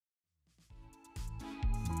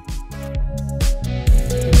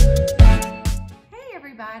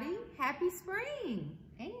happy spring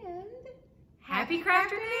and happy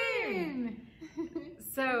Crafternoon!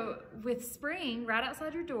 So with spring right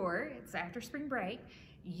outside your door, it's after spring break,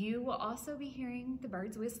 you will also be hearing the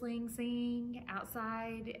birds whistling, singing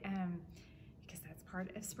outside because that's part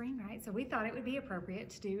of spring, right? So we thought it would be appropriate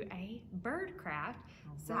to do a bird craft.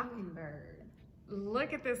 Rocking bird.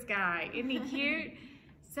 Look at this guy, isn't he cute?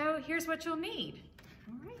 So here's what you'll need.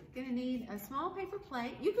 All right, gonna need a small paper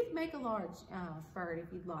plate. You could make a large bird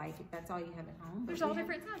if you'd like, if that's all you have at home. There's all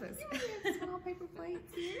different sizes. Yeah, we have small paper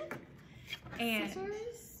plates here. And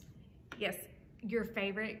scissors. Yes, your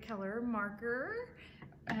favorite color marker,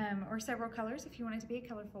 or several colors if you want it to be a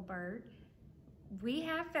colorful bird. We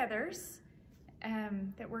have feathers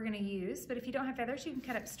that we're gonna use, but if you don't have feathers, you can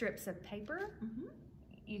cut up strips of paper.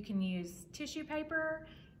 You can use tissue paper.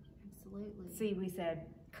 Absolutely. See, we said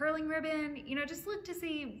curling ribbon. You know, just look to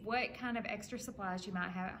see what kind of extra supplies you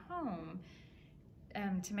might have at home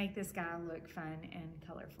to make this guy look fun and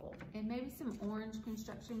colorful. And maybe some orange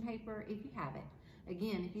construction paper if you have it.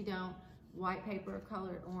 Again, if you don't, white paper,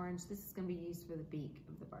 colored orange. This is going to be used for the beak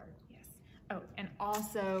of the bird. Yes. Oh, and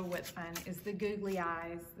also what's fun is the googly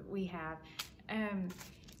eyes that we have.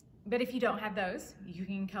 But if you don't have those, you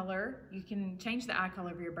can change the eye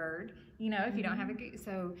color of your bird, you know, if you don't have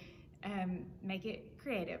so make it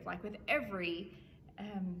creative. Like with every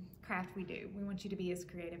craft we do, we want you to be as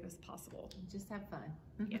creative as possible. Just have fun.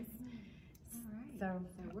 Yes. All right. So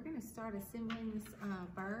we're going to start assembling this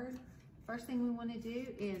bird. First thing we want to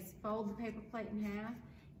do is fold the paper plate in half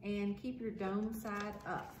and keep your dome side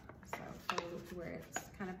up. So fold it to where it's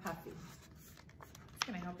kind of puffy. It's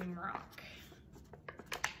going to help him rock.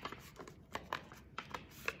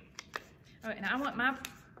 Oh, and I want my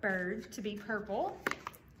bird to be purple.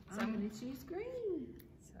 So I'm going to choose green.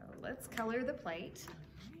 So let's color the plate.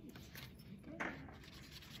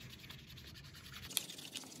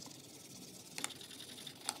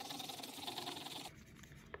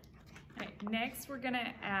 Okay, next we're going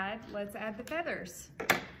to let's add the feathers. So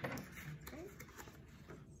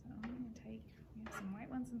I'm going to take, we have some white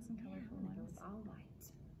ones and some colorful ones. All white.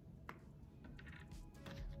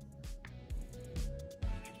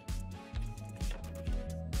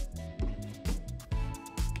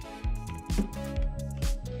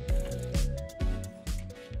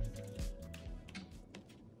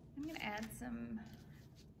 Some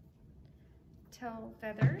tail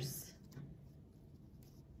feathers.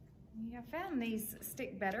 I found these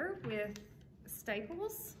stick better with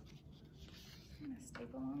staples. I'm going to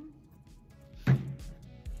staple them.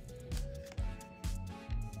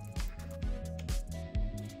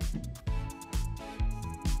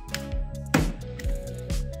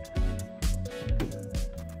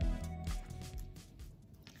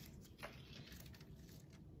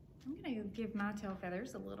 Give my tail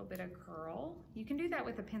feathers a little bit of curl. You can do that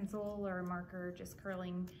with a pencil or a marker, just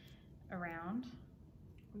curling around.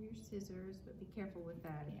 Or your scissors, but be careful with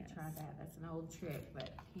that if you try that. That's an old trick,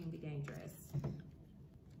 but can be dangerous.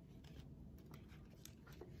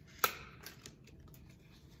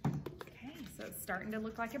 Okay, so it's starting to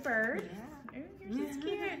look like a bird. Yeah. Ooh, yours is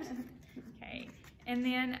cute. Okay, and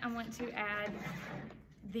then I want to add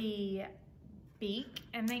the beak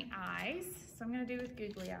and the eyes. So I'm going to do with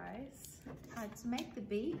googly eyes. To make the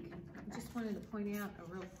beak, I just wanted to point out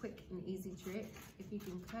a real quick and easy trick. If you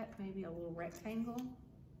can cut maybe a little rectangle,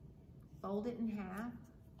 fold it in half,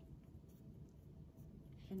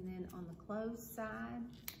 and then on the closed side,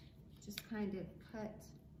 just kind of cut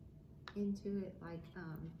into it like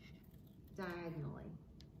diagonally,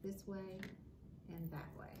 this way and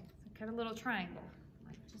that way. So cut a little triangle.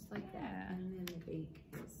 Just like that, and then the beak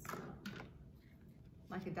is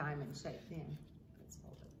like a diamond shape then. Let's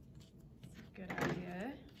fold it. Good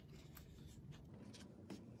idea.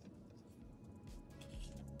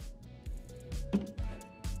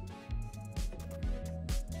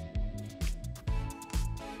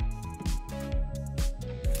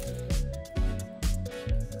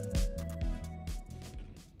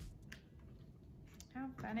 How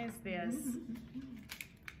fun is this?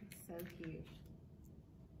 It's so cute.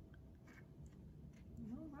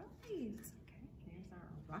 All right. Okay, there's our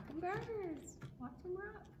rockin' birds. Watch them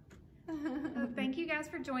rock. Well, thank you guys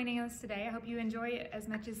for joining us today. I hope you enjoy it as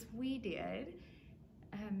much as we did.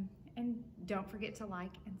 And don't forget to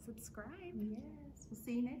like and subscribe. Yes, we'll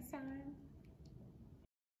see you next time.